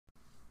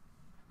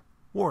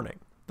Warning: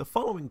 the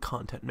following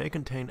content may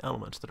contain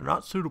elements that are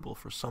not suitable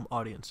for some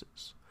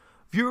audiences.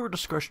 Viewer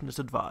discretion is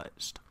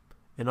advised.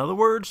 In other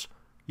words,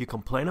 you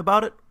complain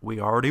about it, we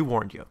already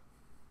warned you.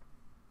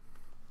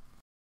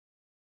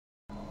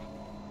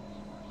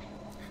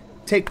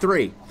 Take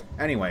 3.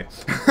 Anyway.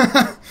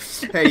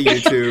 Hey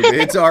YouTube,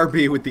 it's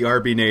RB with the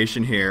RB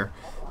Nation here.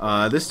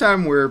 This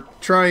time we're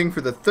trying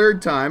for the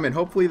 3rd time, and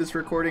hopefully this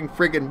recording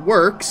friggin'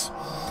 works,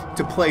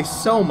 to play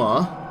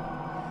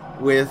Soma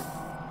with...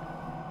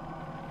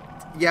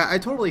 Yeah, I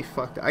totally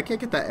fucked it. I can't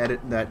get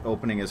that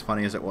opening as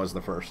funny as it was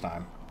the first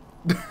time.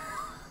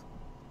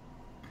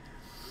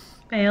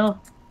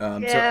 Fail.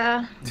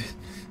 Yeah.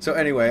 So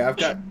anyway, I've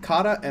got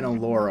Kata and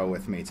Alora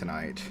with me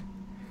tonight.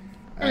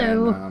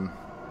 Hello. And,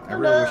 I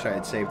really wish I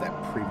had saved that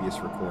previous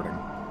recording.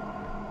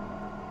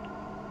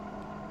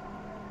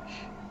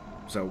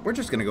 So we're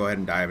just going to go ahead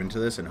and dive into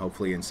this, and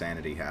hopefully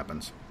insanity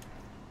happens.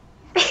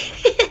 I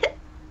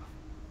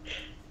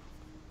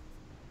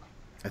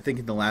think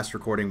in the last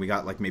recording we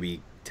got like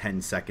maybe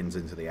 10 seconds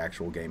into the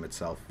actual game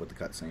itself with the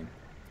cutscene.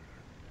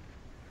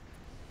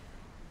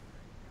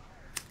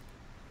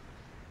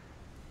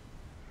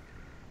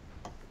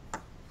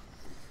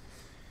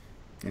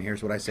 And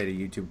here's what I say to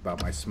YouTube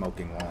about my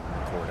smoking while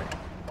I'm recording.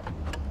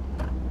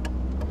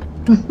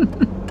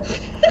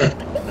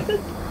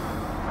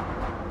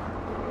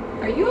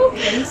 Are you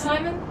okay,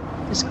 Simon?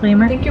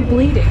 Disclaimer. I think you're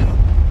bleeding.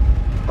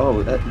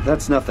 Oh,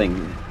 that's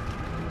nothing.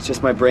 It's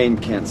just my brain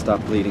can't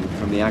stop bleeding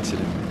from the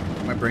accident.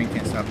 My brain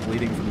can't stop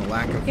bleeding from the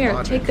lack of Here,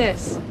 logic. take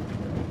this.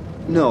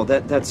 No,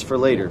 that's for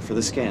later, for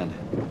the scan.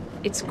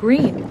 It's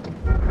green.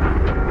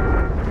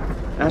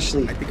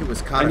 Ashley, I think it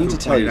was I Kata need who to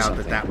tell pointed you out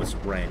something. that was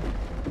red.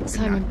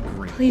 Simon, not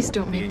green. please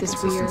don't The make this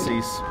weird.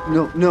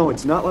 inconsistencies. No,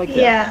 it's not like that.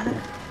 Yeah.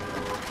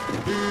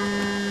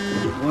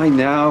 Why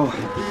now?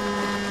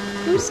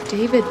 Who's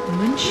David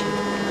Munchie?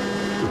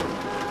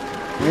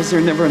 Why is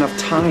there never enough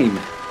time?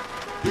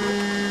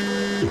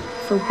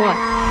 For what?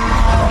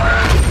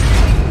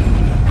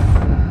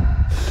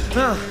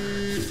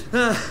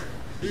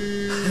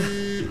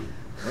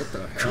 What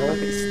the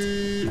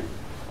hell?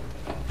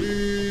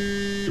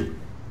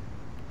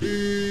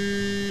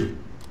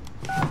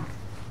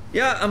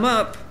 Yeah, I'm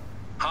up.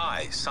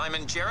 Hi,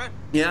 Simon Jarrett.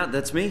 Yeah,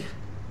 that's me.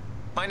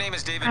 My name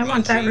is David I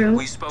want that Munchie. room.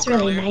 We spoke It's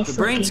really earlier. nice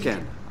The brain looking.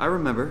 scan. I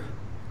remember.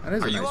 That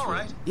is Are a you nice all room.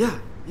 right?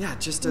 Yeah,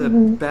 just a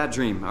bad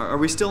dream. Are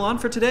we still on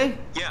for today?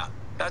 Yeah,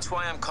 that's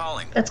why I'm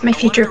calling. That's my I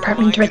future wanted to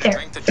apartment remind right you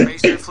there. to drink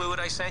the tracer fluid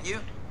I sent you.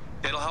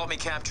 It'll help me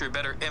capture a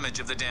better image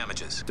of the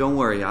damages. Don't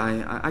worry,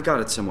 I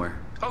got it somewhere.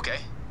 Okay,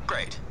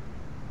 great.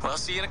 Well,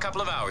 see you in a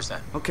couple of hours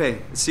then. Okay,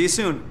 see you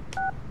soon.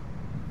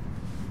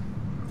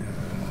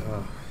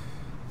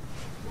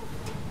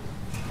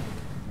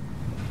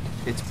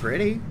 It's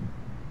pretty.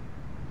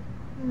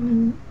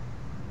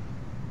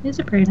 It's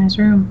a pretty nice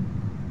room.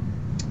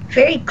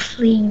 Very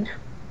clean.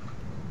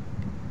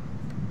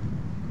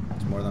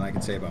 It's more than I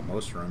can say about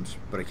most rooms,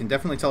 but I can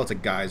definitely tell it's a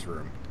guy's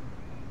room.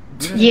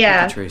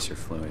 Yeah. The tracer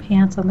fluid.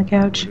 Pants on the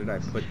couch. Where did I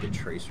put the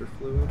tracer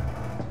fluid?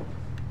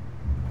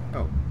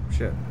 Oh,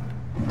 shit.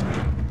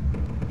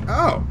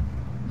 Oh,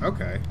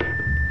 okay.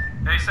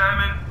 Hey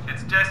Simon,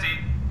 it's Jesse.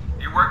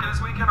 You working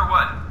this weekend or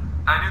what?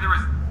 I knew there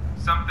was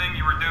something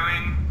you were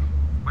doing.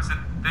 Was it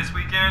this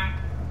weekend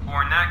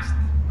or next?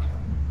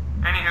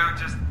 Anywho,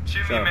 just shoot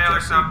me Shut a up, mail or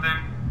Jesse. something.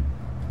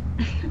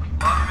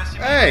 Love you, miss you.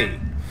 Hey!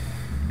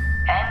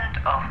 End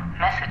of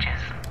messages.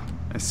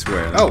 I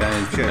swear, that Oh, guy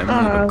is the shit.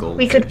 memory of a We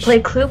goldfish. could play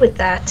Clue with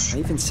that. I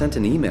even sent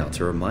an email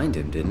to remind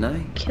him, didn't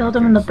I? Killed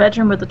him in the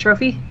bedroom with the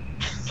trophy.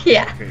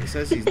 Yeah. Okay, it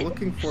says he's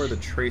looking for the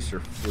tracer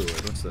fluid.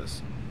 What's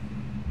this?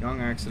 Young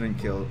accident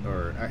kill,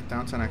 or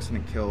downtown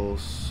accident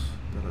kills.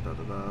 Da, da,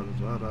 da, da,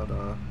 da, da,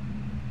 da.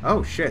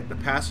 Oh shit! The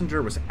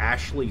passenger was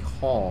Ashley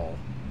Hall.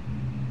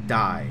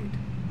 Died.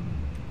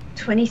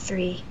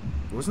 23.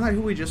 Wasn't that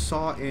who we just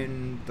saw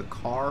in the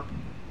car?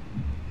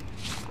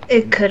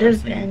 It could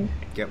have been.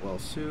 Get well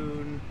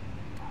soon.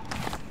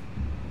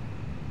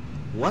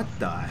 What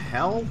the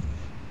hell?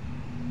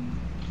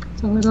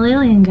 It's a little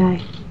alien guy.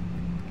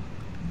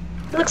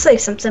 It looks like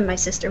something my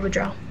sister would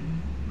draw.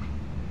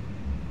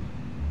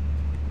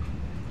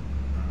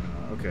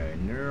 Okay,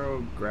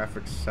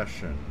 neurographic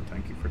session.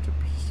 Thank you for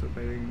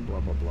participating.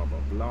 Blah blah blah blah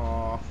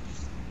blah.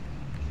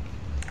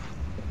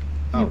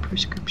 No Oh,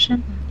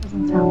 prescription?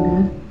 Doesn't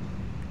sound good.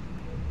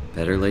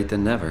 Better late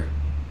than never.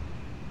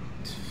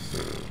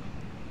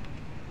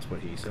 that's what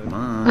he said. Come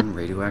on,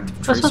 radioactive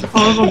What's tracer with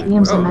all the fluid.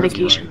 names and Oh, that's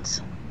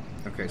medications?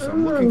 Okay, so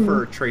I'm looking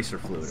for tracer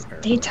fluid.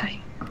 Apparently,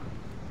 Daytime.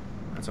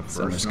 that's a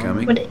Summer's first.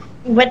 coming. What is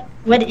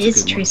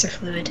good one. tracer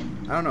fluid?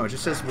 I don't know. It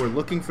just says we're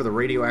looking for the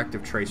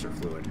radioactive tracer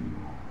fluid.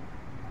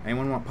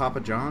 Anyone want Papa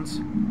John's?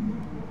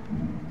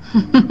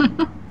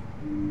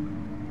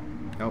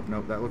 Nope,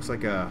 nope. That looks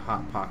like a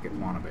Hot Pocket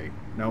wannabe.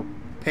 Nope.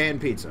 Pan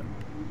pizza.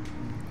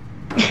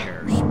 Who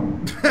cares?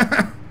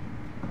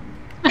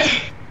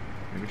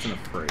 Maybe it's in the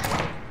fridge.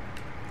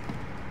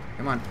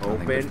 Come on, Nothing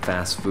open. but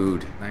fast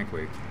food. Thank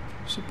we.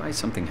 Should buy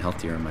something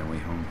healthier on my way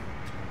home.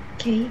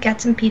 Okay, you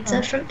got some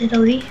pizza from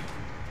Italy.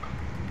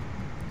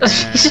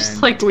 She's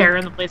just like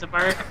tearing the place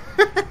apart.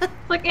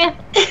 Like, eh.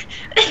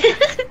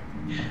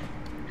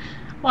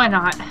 Why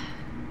not?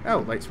 Oh,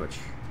 light switch.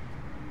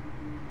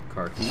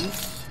 Car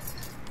keys.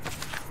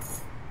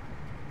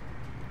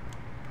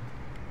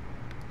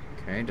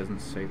 Okay, doesn't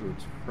say who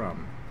it's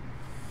from.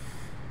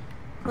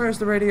 Where's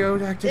the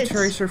radioactive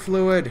tracer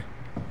fluid?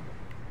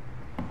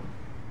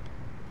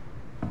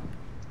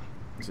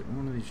 Is it in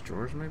one of these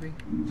drawers, maybe?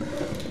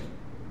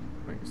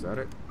 Wait, is that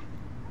it?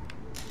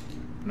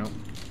 Nope.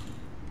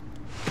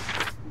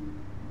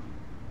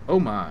 Oh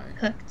my.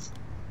 Hooked.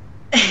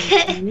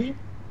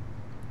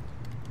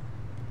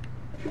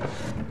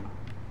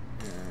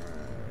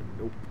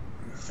 Nope.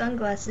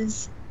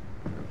 Sunglasses.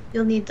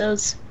 You'll need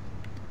those.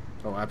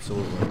 Oh,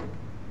 absolutely.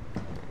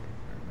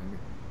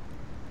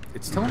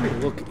 It's telling me to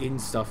look in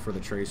stuff for the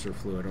tracer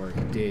fluid, or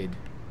it did.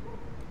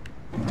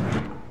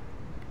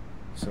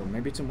 So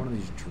maybe it's in one of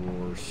these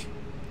drawers.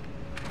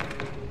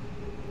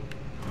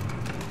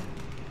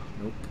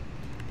 Nope.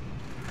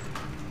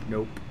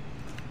 Nope.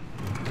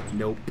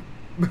 Nope.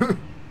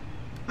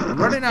 I'm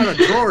running out of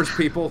drawers,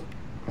 people.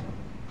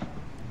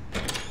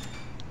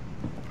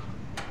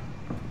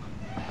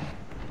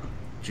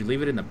 Did you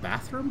leave it in the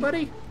bathroom,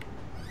 buddy?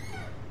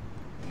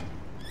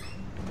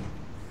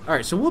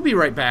 Alright, so we'll be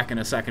right back in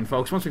a second,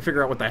 folks, once we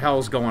figure out what the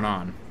hell's going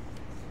on.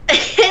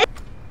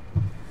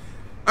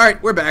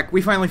 Alright, we're back.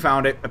 We finally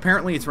found it.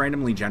 Apparently it's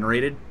randomly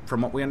generated,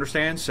 from what we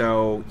understand,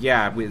 so,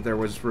 yeah, there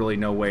was really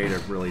no way to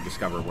really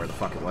discover where the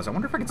fuck it was. I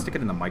wonder if I could stick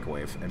it in the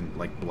microwave and,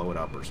 like, blow it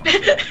up or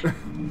something.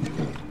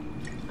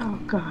 Oh,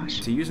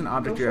 gosh. To use an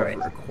object you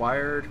have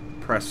acquired,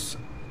 press...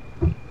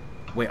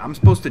 Wait, I'm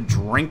supposed to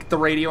drink the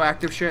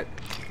radioactive shit?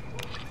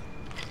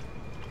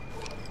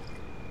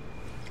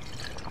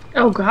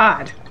 Oh,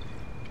 God.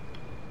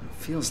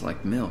 It feels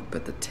like milk,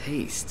 but the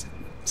taste,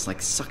 it's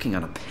like sucking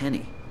on a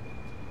penny.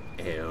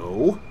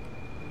 Ew.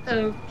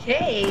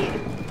 Okay.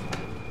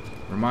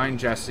 Remind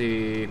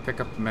Jesse, pick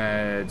up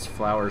meds,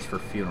 flowers for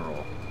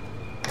funeral.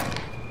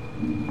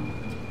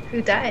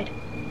 Who died?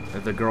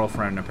 The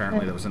girlfriend,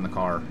 apparently, that was in the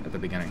car at the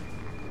beginning.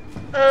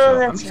 Oh, So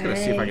that's I'm just going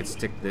to see if I right. can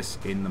stick this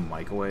in the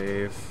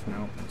microwave.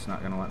 No, it's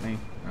not going to let me.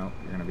 No,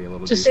 you're going to be a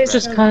little Just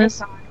douchebag.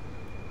 cause.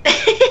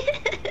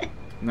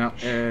 No,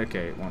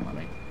 okay, it won't let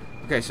me.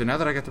 Okay, so now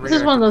that I got the This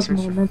is one of those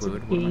radioactive tracer moments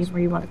fluid, of what am I game supposed-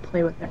 where you want to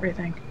play with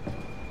everything.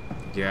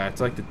 Yeah,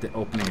 it's like the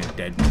opening of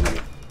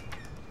Deadpool.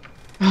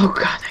 Oh,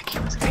 God, that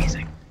game was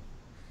amazing.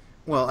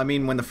 Well, I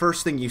mean, when the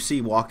first thing you see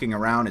walking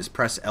around is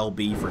press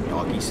LB for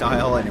doggy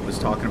style, and it was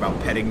talking about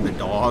petting the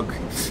dog.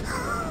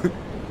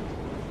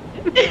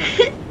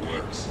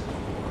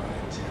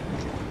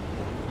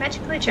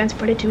 Magically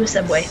transported to a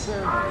subway.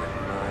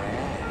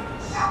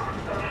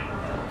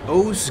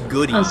 Oh's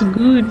goody. That's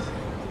good.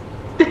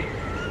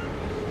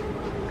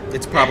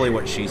 It's probably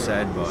what she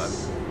said, but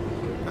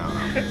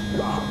I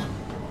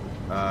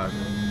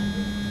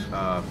don't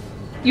know.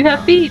 You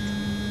have feet.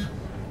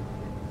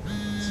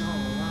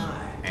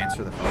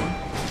 Answer the phone.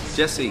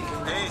 Jesse,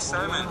 Hey,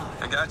 Simon.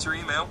 I got your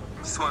email.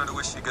 Just wanted to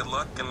wish you good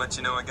luck and let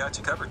you know I got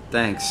you covered.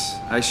 thanks.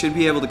 I should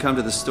be able to come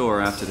to the store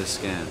after the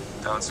scan.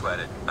 Don't sweat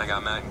it. I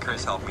got Matt and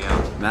Chris helping me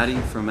out. Maddie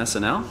from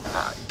SNL?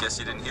 Guess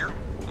you didn't hear?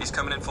 He's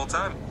coming in full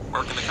time,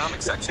 working the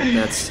comic section.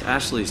 That's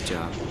Ashley's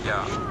job.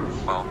 Yeah,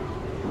 well,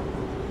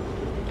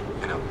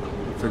 you know.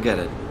 Forget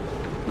it.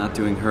 Not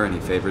doing her any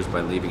favors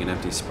by leaving an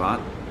empty spot.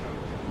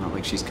 Not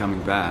like she's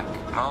coming back.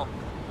 Well,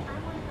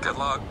 good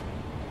luck.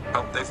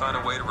 Hope they find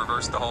a way to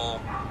reverse the whole,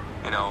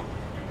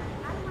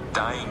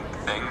 dying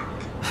thing.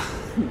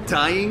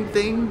 Dying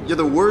thing? You're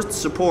the worst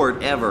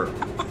support ever.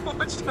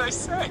 What should I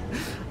say?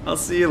 I'll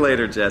see you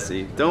later,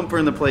 Jesse. Don't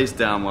burn the place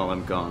down while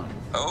I'm gone.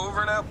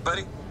 Over and out,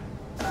 buddy.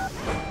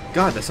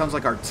 God, that sounds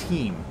like our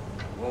team.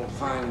 Won't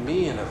find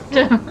me in a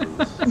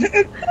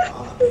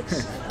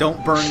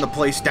Don't burn the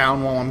place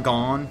down while I'm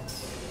gone.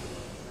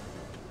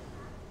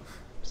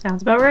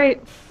 Sounds about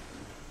right.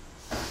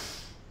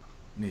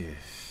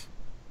 Yes.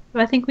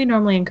 But I think we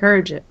normally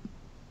encourage it.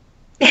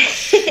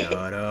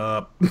 Shut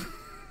up.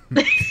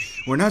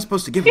 We're not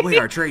supposed to give away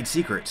our trade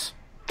secrets.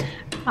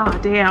 Aw,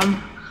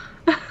 damn.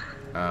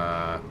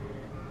 Well,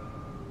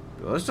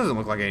 this doesn't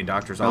look like any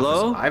doctor's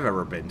Hello? office I've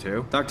ever been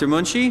to. Dr.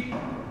 Munchie?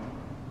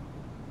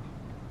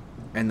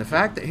 And the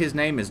fact that his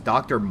name is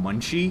Dr.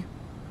 Munchie,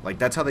 like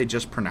that's how they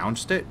just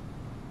pronounced it,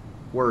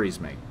 worries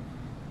me.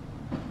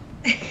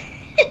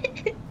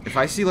 If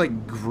I see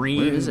like green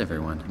Where is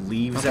everyone?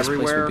 leaves Thought this place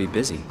everywhere, would be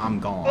busy. I'm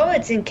gone. Oh,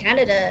 it's in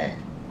Canada.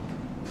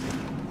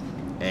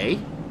 Hey?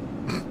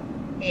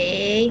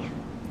 Hey.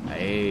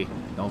 Hey,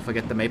 don't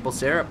forget the maple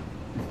syrup.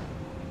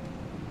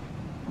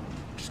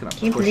 Just gonna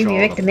Can't push believe you all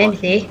the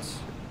recommended it. buttons.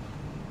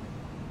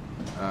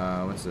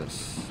 What's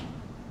this?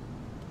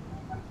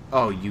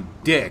 Oh, you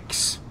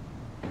dicks.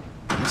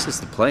 This is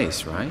the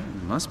place, right?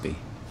 It must be.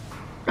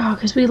 Oh,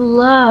 because we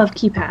love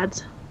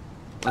keypads.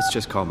 Let's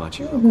just call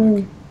Munchie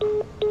real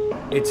quick.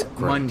 It's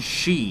Great.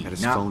 Munchie, Got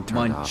his phone not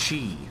turned off.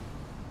 Munchie.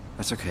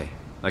 That's okay.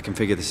 I can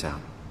figure this out.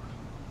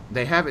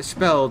 They have it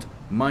spelled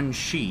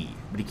Munchie,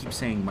 but he keeps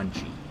saying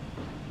Munchie.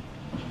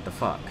 The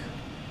fuck?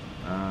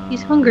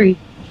 He's hungry.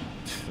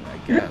 I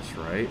guess,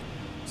 right?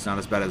 It's not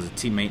as bad as a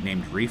teammate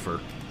named Reefer.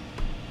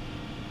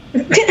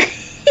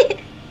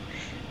 Okay,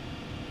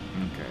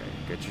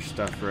 get your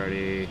stuff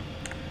ready.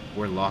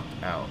 We're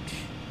locked out.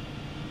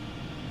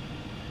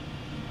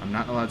 I'm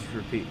not allowed to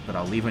repeat, but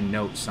I'll leave a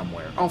note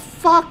somewhere. Oh,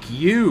 fuck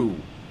you!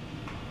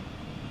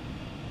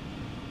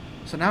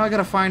 So now I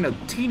gotta find a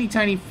teeny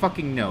tiny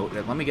fucking note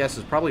that, let me guess,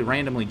 is probably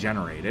randomly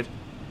generated.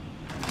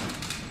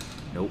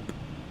 Nope.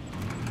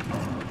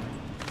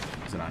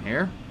 Is it on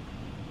here?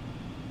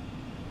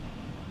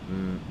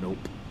 Nope.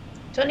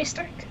 Tony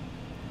Stark.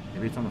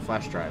 Maybe it's on the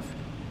flash drive.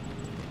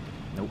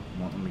 Nope,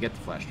 won't let me get the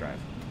flash drive.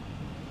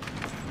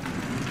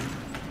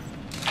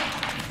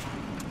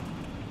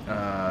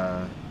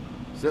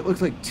 So it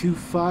looks like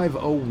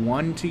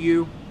 2501 to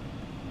you?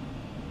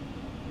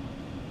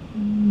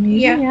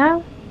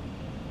 Yeah.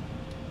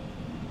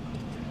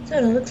 That's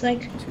what it looks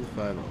like.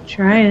 2501.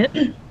 Try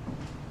it.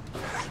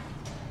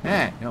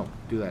 No,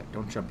 do that.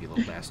 Don't jump, you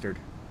little bastard.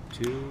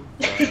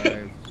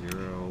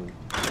 250.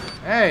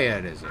 Hey,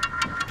 that is it.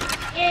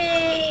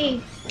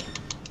 Yay!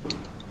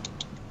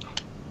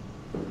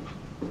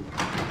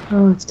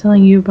 Oh, it's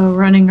telling you about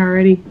running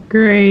already.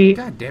 Great.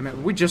 God damn it,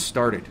 we just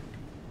started.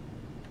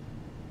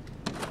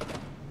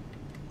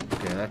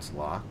 Okay, that's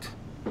locked.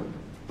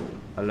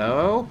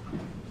 Hello?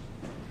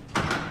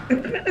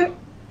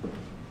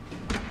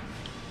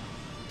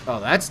 Oh,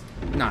 that's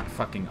not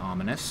fucking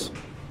ominous.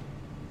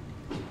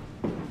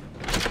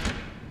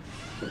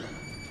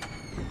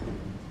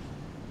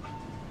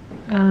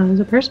 There's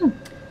a person.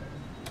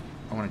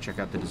 I want to check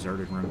out the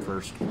deserted room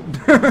first.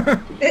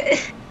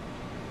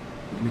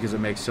 Because it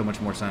makes so much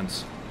more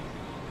sense.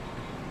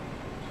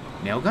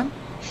 Nail gun?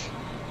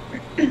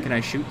 Can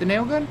I shoot the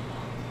nail gun?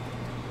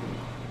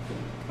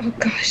 Oh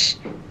gosh.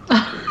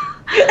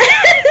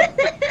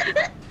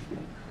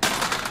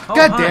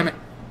 God damn it.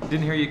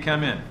 Didn't hear you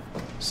come in.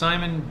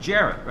 Simon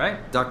Jarrett,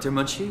 right? Dr.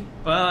 Munchie?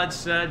 Well,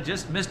 it's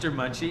just Mr.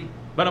 Munchie,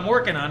 but I'm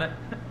working on it.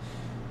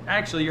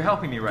 Actually, you're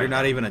helping me right You're now.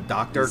 not even a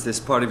doctor? Is this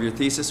part of your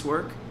thesis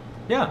work?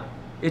 Yeah.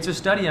 It's a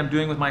study I'm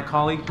doing with my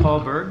colleague,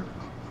 Paul Berg.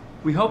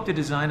 We hope to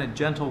design a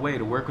gentle way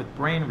to work with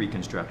brain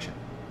reconstruction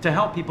to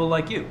help people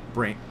like you.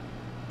 Brain.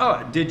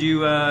 Oh, did you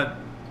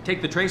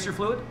take the tracer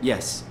fluid?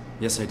 Yes.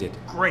 Yes, I did.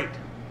 Great.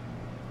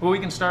 Well, we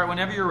can start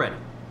whenever you're ready.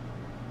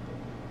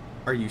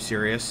 Are you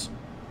serious?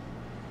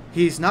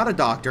 He's not a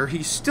doctor,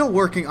 he's still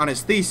working on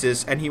his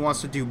thesis, and he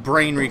wants to do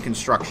brain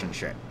reconstruction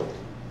shit.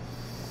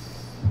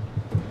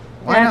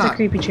 Why That's not? a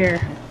creepy chair.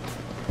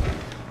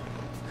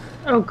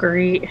 Oh,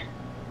 great.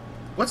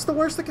 What's the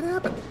worst that can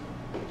happen?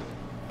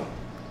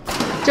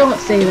 Don't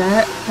say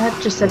that. That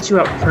just sets you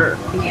up for...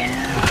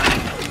 Yeah.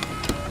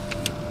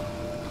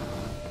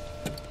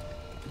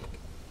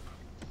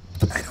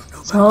 I don't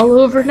know. It's all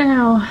over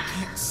now. I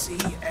can't see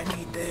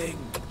anything.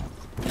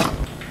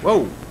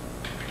 Whoa.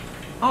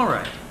 All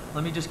right.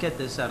 Let me just get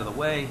this out of the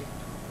way.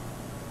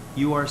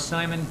 You are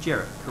Simon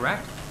Jarrett,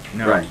 correct?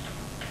 No. Right.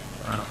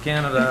 Toronto,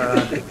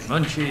 Canada.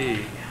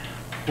 Munchie.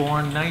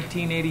 Born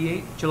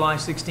 1988, July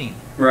 16th.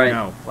 Right.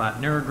 No.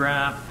 Flat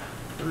neurograph.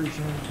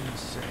 Version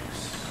 6.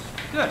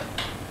 Good.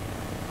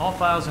 All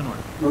files in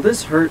order. Well,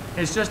 this hurt.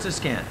 It's just a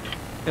scan.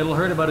 It'll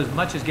hurt about as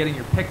much as getting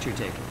your picture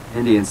taken.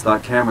 Indians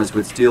thought cameras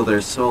would steal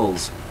their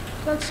souls.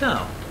 That's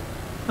so.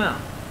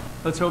 Well,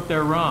 let's hope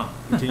they're wrong.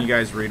 Can you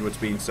guys read what's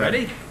being said?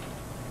 Ready?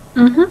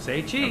 Mm-hmm.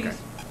 Say cheese. Okay.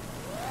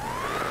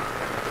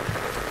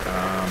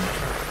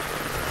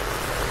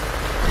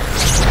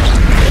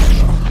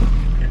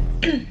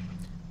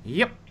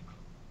 Yep.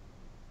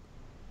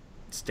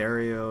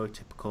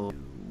 Stereotypical.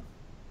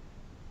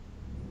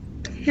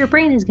 Your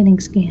brain is getting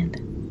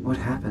scanned. What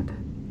happened?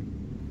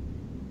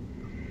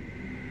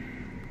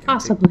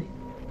 Possibly.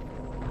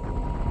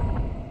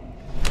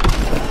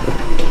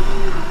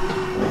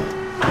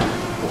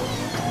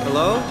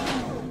 Hello?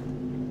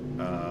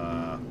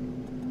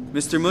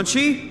 Mr.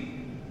 Munchie?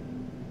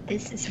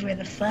 This is where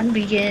the fun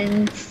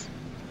begins.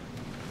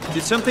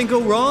 Did something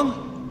go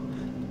wrong?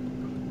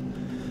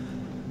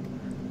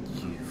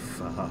 You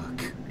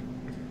fuck.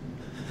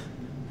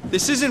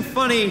 This isn't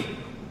funny.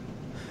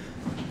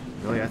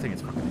 Really, I think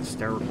it's fucking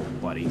hysterical,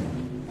 buddy.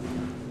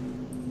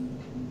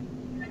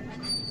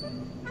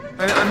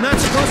 I'm not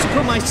supposed to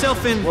put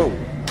myself in... Whoa.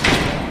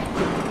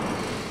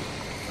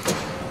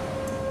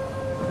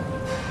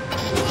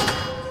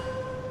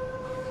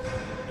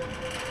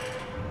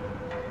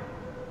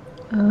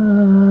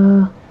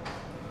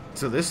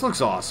 So this looks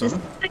awesome.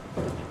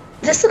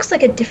 This looks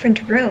like a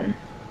different room.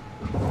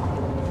 It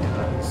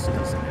does,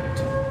 doesn't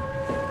it?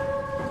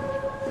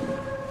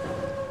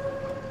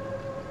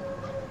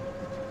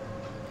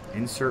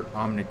 Insert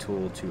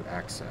Omnitool to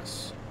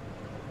access.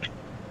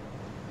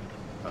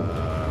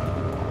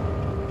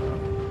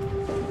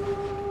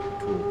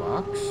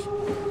 Toolbox.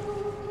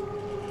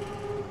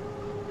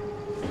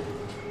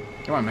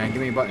 Come on, man,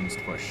 give me buttons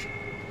to push.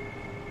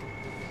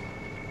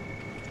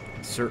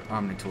 Insert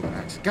Omnitool to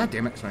access. God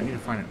damn it, so I need to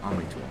find an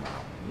Omnitool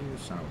now. You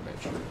son of a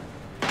bitch.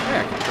 Hey,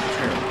 I can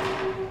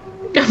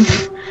flip a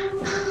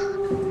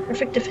chair.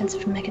 Perfect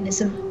defensive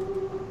mechanism.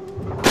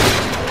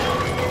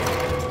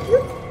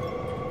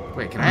 Wait,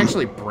 Wait, can I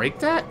actually break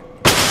that?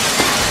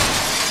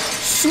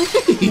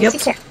 Sweet! Yes, you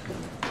can.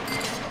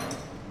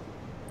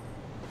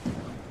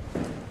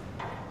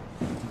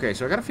 Okay,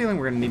 so I got a feeling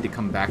we're gonna need to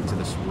come back to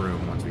this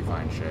room once we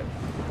find shit.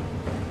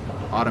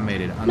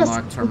 Automated.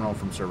 Unlock terminal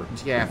from server.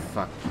 Yeah,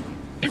 fuck.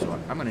 So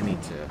I'm gonna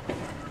need to...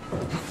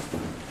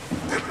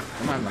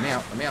 Come on, let me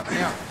out, let me out, let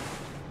me out.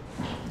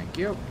 Thank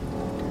you.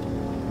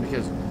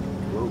 Because...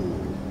 Whoa.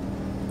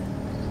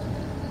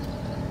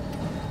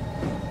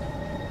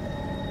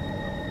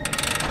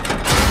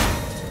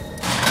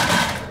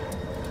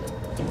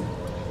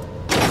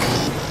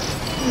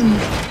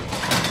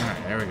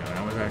 Alright, there we go.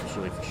 Now we've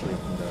actually officially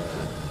opened the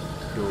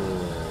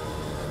door.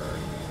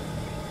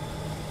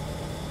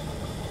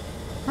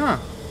 Huh.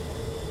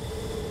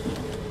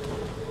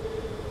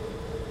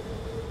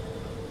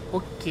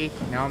 Okay,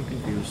 now I'm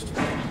confused.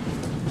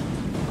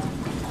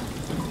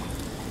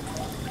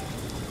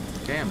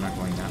 Okay, I'm not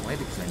going that way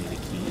because I need a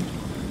key.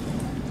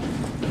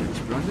 Let's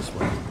run this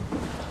way.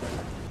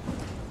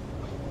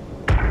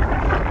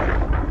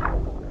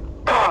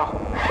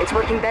 It's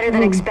working better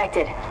than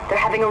expected. They're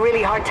having a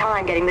really hard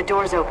time getting the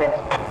doors open.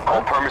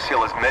 I'll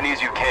permaseal as many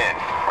as you can,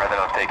 rather than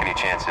not take any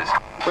chances.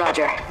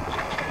 Roger.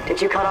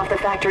 Did you cut off the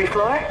factory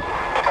floor?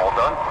 All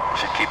done?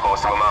 Should keep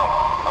most of them out.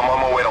 I'm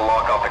on my way to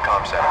lock off the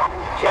comm center.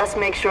 Just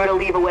make sure to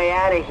leave a way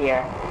out of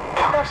here.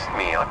 Trust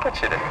me, I'll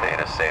get you to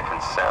data safe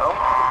and sound.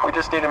 We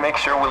just need to make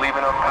sure we're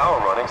leaving our power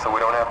running so we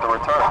don't have to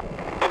return.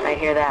 I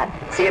hear that.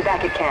 See you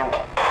back at camp.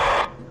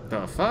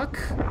 The fuck?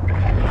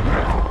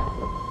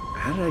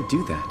 How did I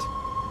do that?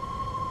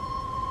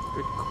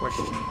 Good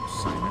question,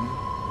 Simon.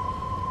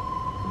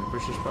 Can we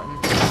push this button?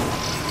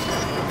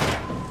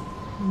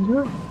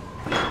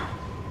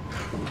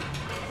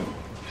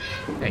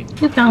 Hey.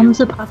 You found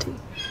Zapati.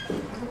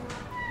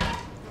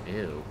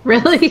 Ew.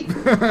 Really?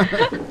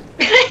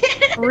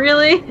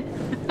 Really?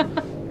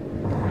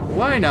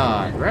 Why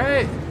not,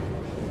 right?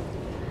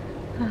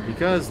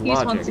 Because He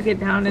just wants logic. to get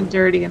down and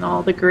dirty and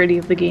all the gritty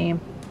of the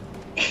game.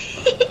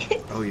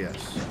 Oh,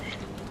 yes.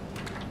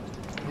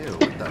 Ew,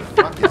 what the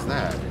fuck is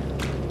that?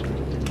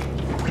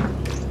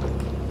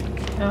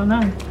 I don't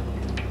know.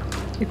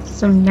 It's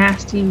some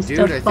nasty Dude,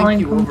 stuff I think falling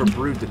you from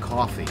overbrewed the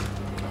coffee.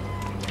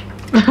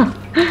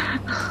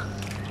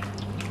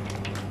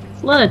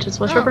 Sludge, it's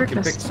what's for We can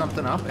pick breakfast.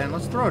 something up and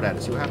let's throw it at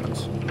it, see what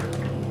happens.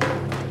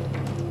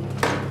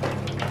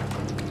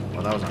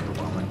 Well, that was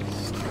underwhelming.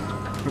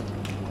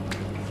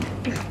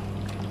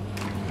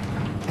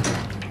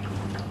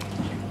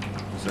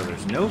 So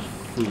there's no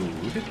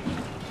food.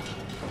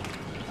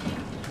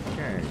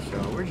 Okay, so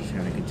we're just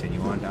going to continue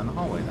on down the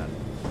hallway then.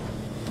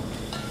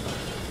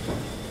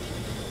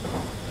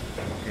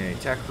 Okay,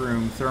 tech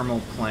room, thermal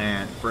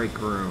plant, break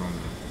room,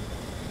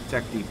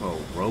 tech depot,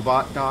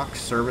 robot dock,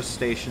 service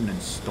station, and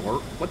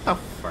store. What the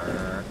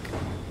fuck?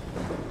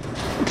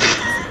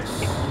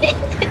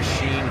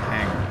 Machine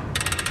hangar.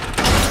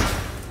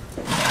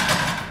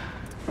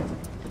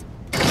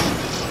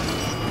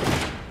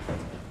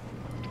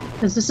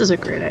 Because this is a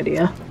great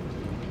idea.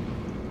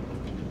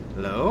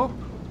 Hello?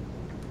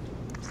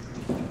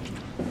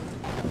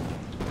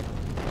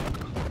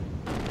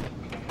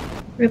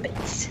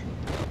 Ribbons.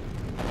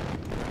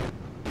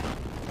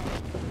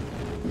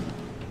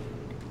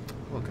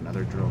 Look,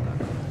 another drill gun.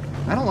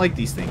 I don't like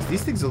these things.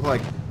 These things look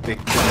like big...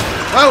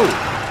 Whoa!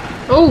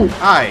 Oh!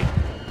 Hi!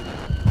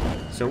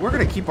 So we're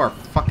gonna keep our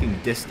fucking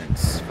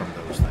distance from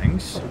those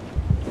things.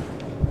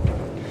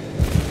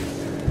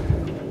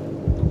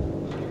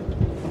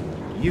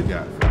 You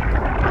got it.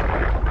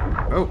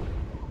 Oh.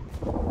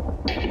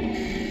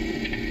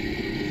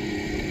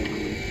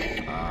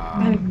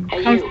 I'm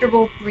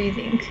comfortable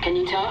breathing. Can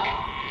you talk?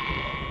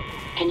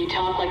 Can you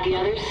talk like the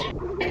others?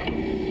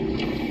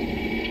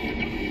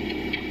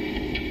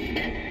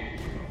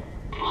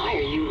 Why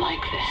are you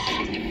like this?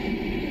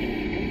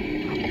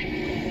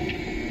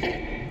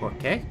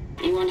 Okay.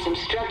 You want some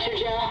structure,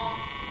 Joe?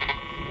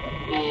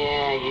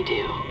 Yeah, you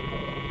do.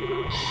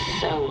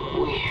 So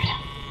weird.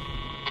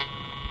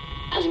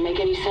 Doesn't make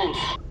any sense.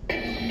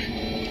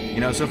 You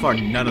know, so far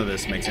none of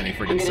this makes any I'm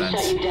freaking gonna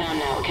sense. shut you down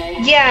now, okay?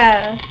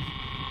 Yeah.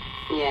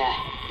 Yeah,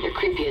 you're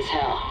creepy as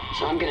hell,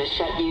 so I'm gonna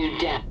shut you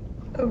down.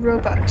 A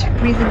robot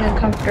breathing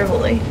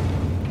uncomfortably.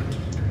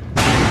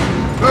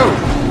 Oh!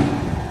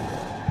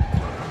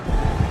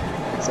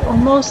 It's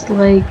almost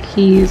like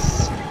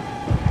he's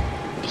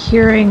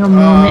hearing a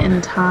moment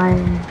in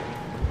time.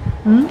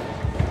 Hmm?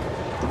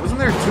 Wasn't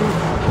there two?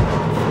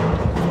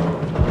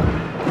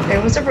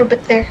 There was a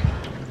robot there.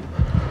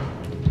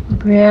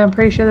 Yeah, I'm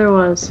pretty sure there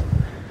was.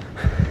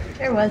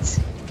 There was.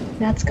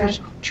 That's good.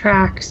 There's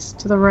tracks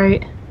to the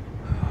right.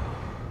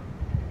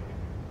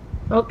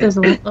 Oh, there's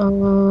a...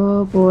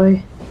 Oh,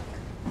 boy.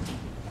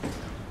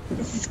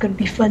 This is gonna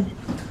be fun.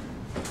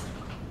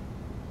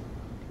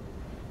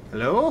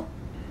 Hello?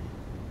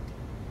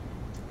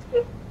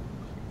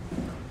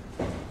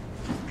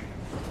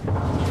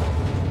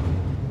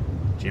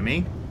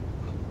 Jimmy?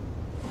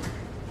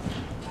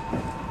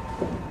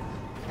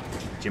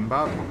 Jim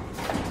Bob?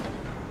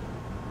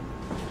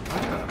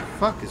 What the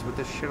fuck is with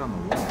this shit on the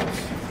walls?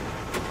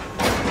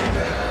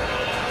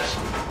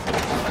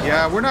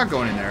 Yeah, we're not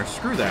going in there.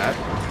 Screw that.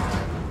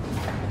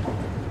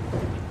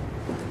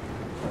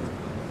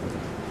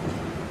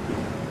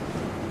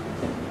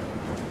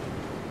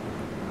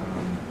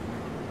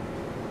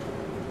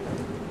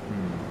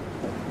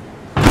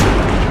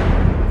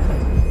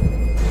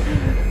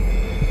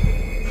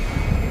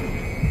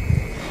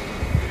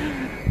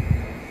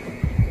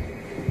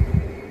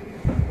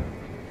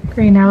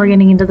 Great, now we're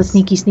getting into the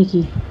sneaky.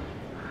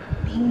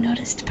 Being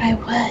noticed by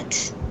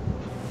what?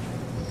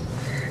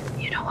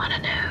 You don't want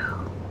to know.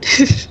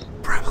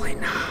 Probably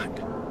not.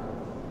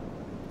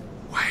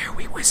 Why are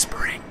we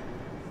whispering?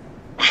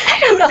 I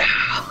don't know.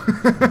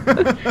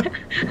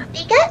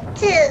 We got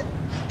to.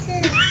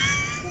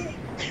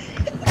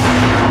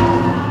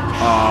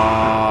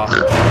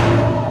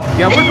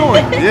 Yeah, we're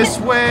going this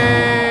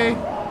way.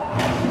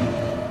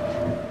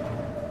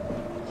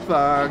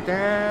 Fuck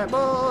that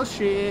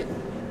bullshit.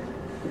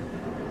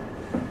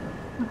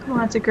 Oh, come on,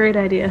 that's a great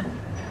idea.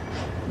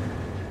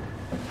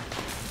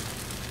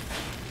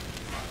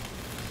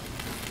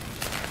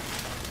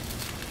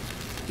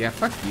 Yeah,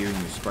 fuck you and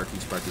your Sparky.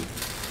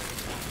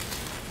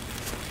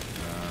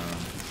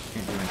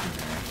 Can't do anything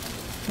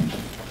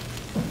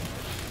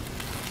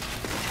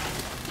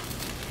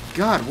there.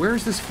 God,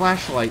 where's this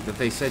flashlight that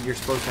they said you're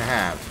supposed to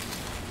have?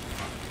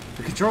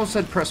 The control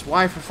said press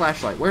Y for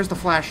flashlight. Where's the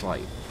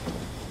flashlight?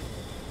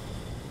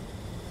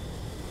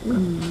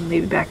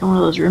 Maybe back in one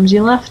of those rooms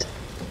you left?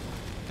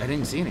 I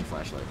didn't see any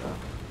flashlight, though.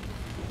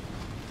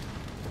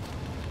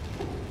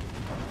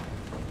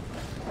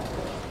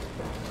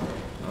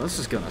 Well, this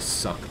is gonna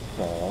suck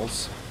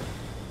balls.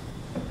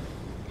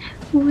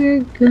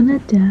 We're gonna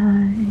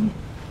die.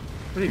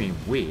 What do you mean,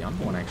 we? I'm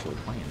the one actually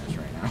playing this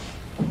right now.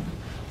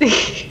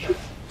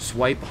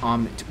 Swipe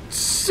Omni...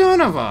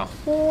 Son of a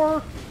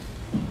whore!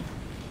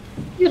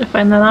 You gotta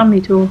find that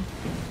Omni tool.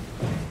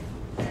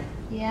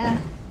 Yeah.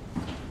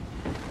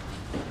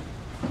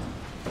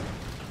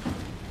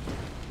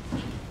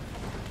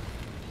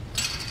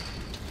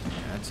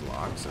 That's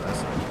locked, so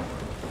that's not...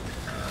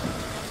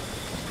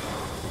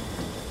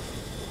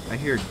 I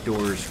hear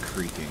doors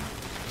creaking.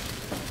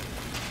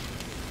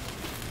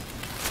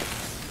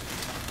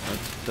 What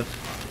the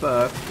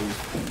fuck is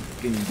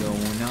fucking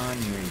going on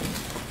here?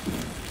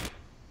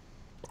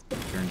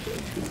 Turn to the...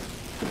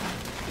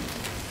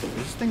 Is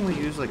this thing we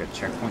use like a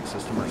checkpoint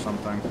system or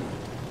something?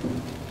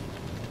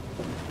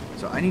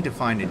 So I need to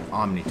find an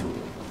Omni tool.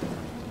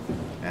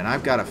 And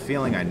I've got a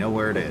feeling I know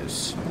where it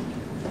is.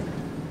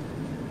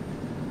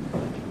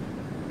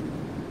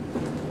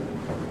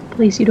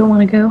 Place you don't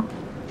want to go?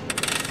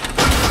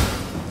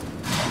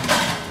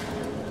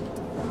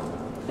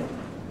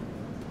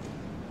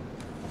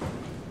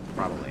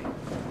 Probably.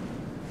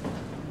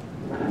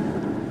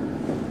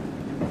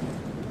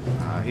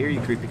 Here, you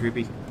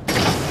creepy.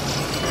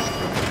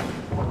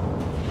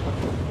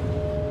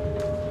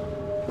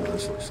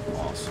 This looks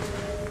awesome.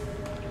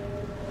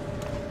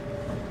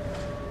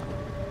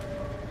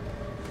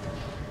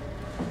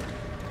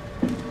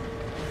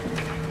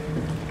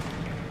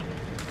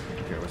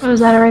 Oh, is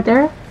that it right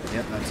there?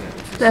 Yep, that's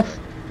it.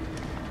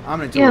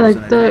 Omni Yeah, is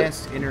like an the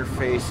advanced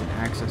interface and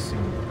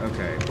accessing.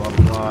 Okay, blah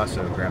blah blah.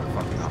 So grab the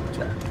fucking Omni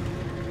tool.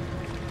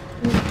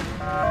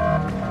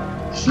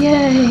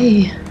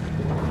 Yay!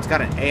 It's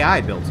got an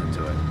AI built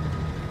into it.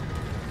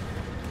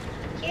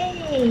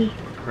 Yay!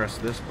 Press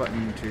this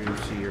button to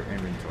see your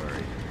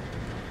inventory.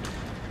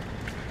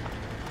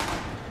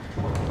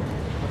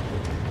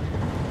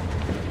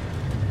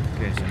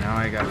 Okay, so now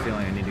I got a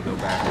feeling I need to go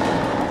back.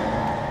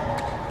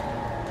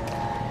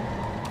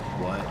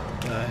 What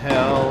the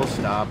hell?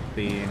 Stop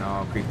being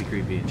all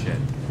creepy and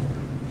shit.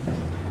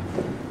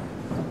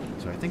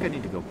 So I think I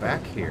need to go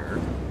back here.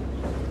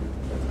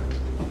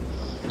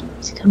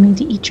 He's coming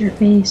to eat your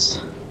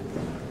face.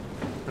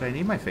 But I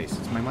need my face.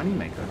 It's my money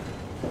maker.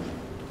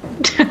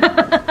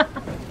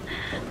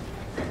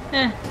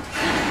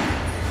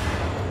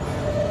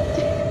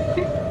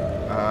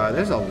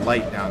 There's a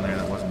light down there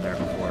that wasn't there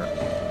before.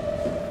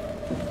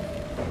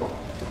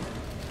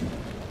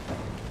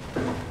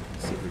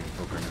 Let's see if we can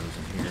poke our nose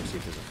in here, see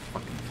if there's a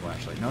fucking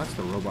flashlight. No, that's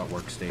the robot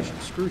workstation.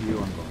 Screw you,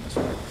 I'm going this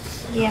way.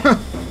 Yeah.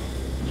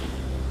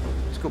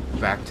 Let's go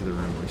back to the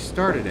room we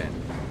started in.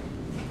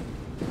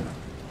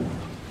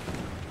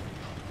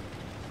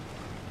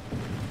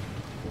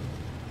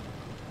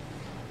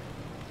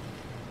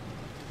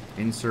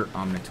 Insert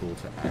Omni tool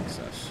to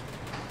access.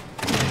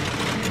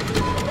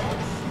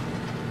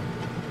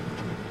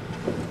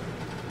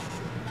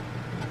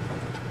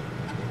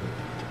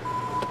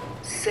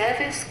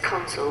 Service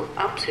console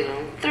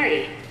Optimum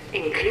 3,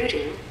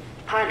 including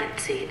pilot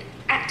seat,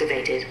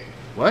 activated.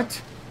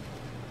 What?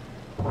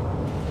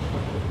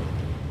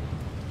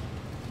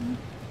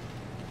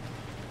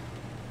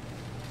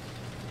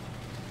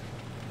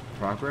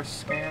 Progress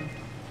scan?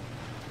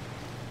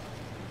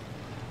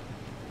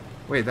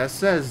 Wait, that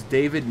says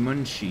David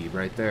Munshi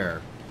right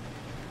there.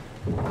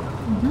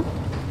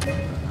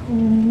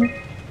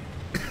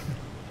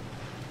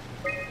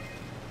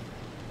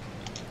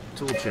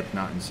 Tool chip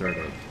not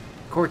inserted.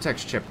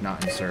 Cortex chip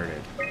not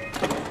inserted.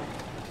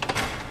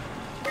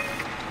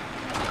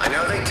 I know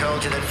know they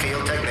told you that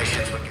field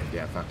technicians would get...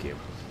 Yeah, fuck you.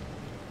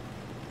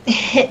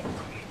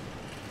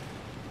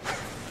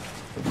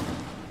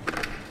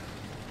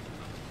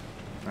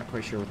 Not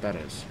quite sure what that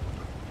is.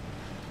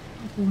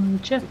 One of the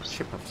chips. It's a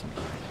chip of some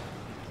kind.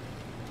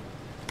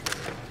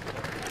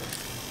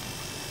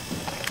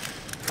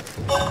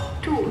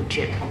 Tool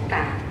chip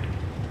found.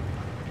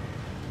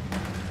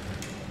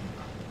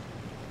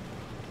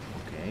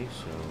 Okay,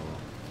 so...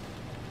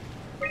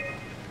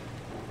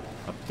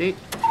 Update.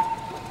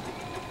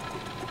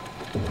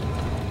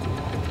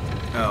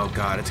 Oh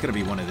god, it's gonna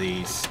be one of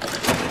these.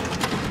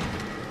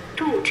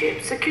 Tool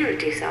chip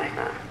security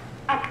cipher.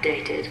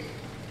 Updated.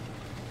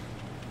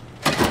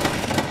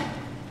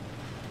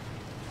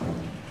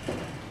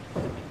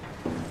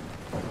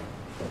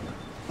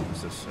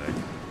 What's this say?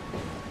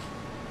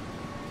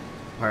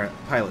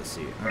 Pilot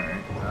seat.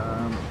 Alright.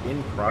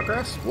 In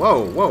progress?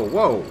 Whoa, whoa,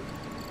 whoa!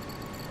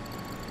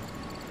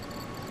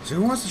 So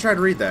who wants to try to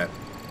read that?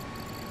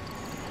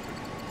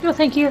 No,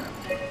 thank you.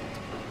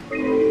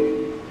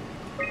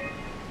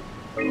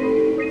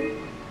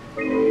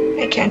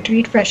 I can't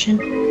read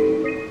Russian.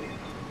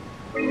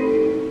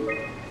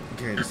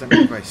 Okay, does that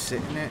mean if I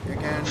sit in it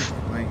again?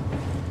 Like...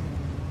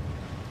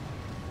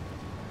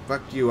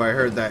 Fuck you, I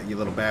heard that, you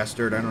little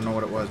bastard. I don't know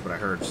what it was, but I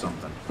heard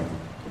something.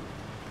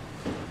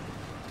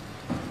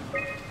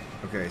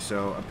 Okay,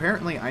 so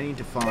apparently I need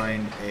to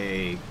find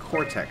a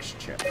Cortex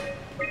chip.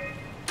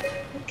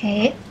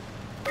 Okay.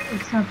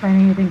 It's not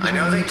finding anything. I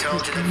know they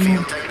told you that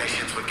field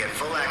technicians would get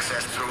full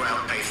access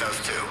throughout Pathos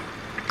 2.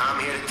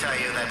 I'm here to tell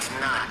you that's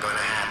not going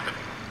to happen.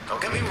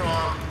 Don't get me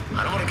wrong,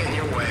 I don't want to get in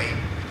your way.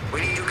 We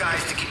need you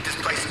guys to keep this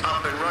place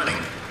up and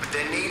running, but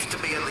there needs to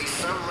be at least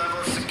some level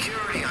of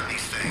security on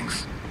these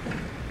things.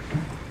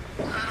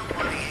 I don't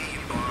want to hear you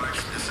barge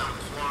into some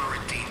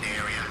quarantined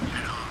area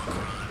at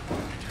Omicron.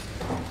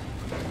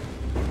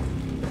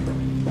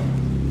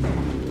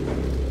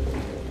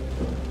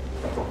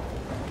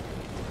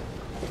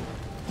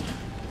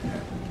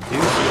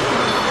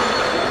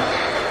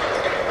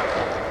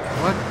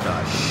 What the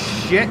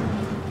shit?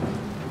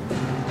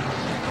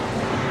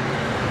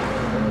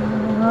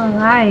 Oh,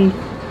 hi.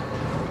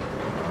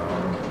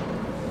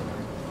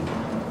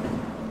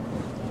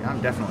 Yeah,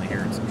 I'm definitely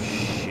hearing some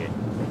shit.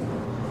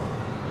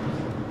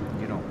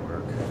 You don't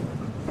work.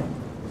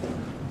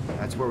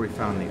 That's where we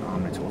found the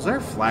Omnitool. Is there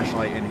a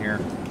flashlight in here?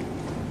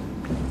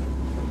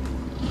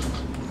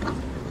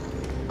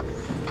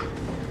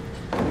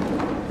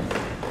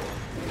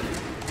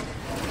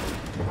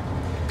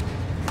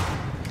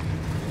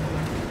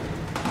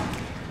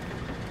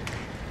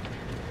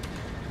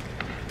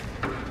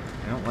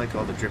 I don't like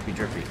all the drippy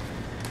drippy.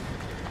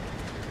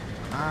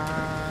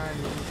 I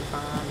need to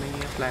find me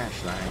a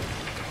flashlight.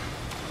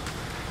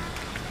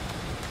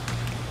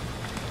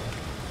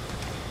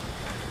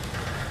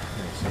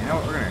 Okay, so you know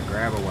what? We're gonna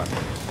grab a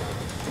weapon.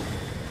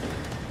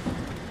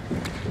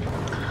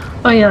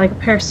 Oh yeah, like a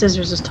pair of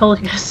scissors is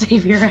totally gonna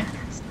save your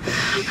ass.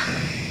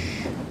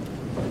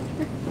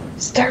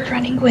 Start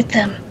running with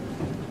them.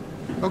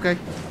 Okay.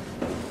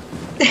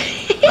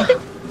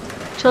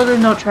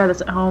 Children, don't try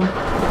this at home.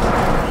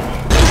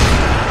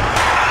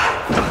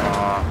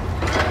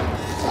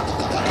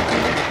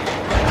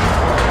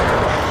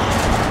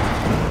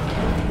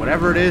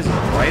 Whatever it is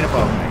right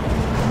above me.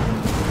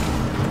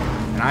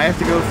 And I have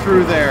to go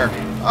through there.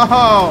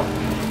 Oh!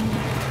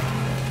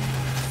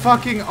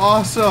 Fucking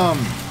awesome!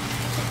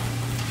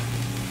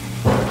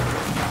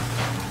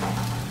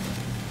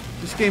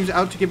 This game's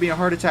out to give me a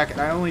heart attack and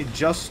I only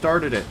just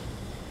started it.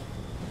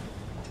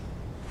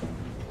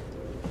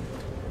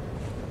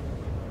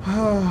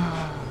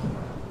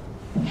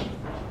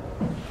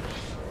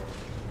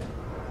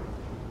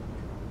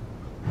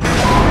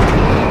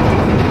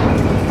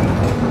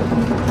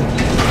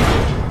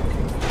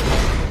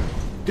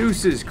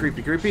 Deuces,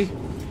 creepy creepy.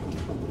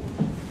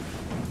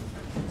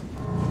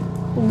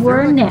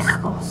 For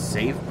now.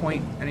 Save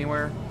point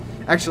anywhere?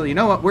 Actually, you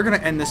know what? We're gonna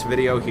end this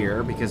video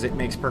here because it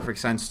makes perfect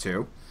sense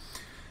too.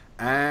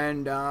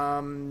 And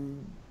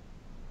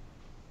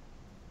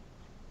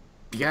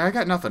yeah, I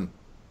got nothing.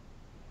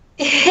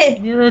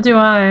 Neither do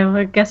I.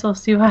 I guess we'll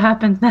see what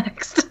happens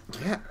next.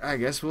 Yeah, I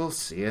guess we'll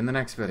see you in the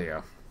next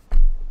video.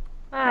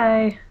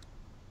 Bye.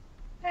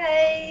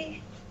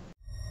 Bye.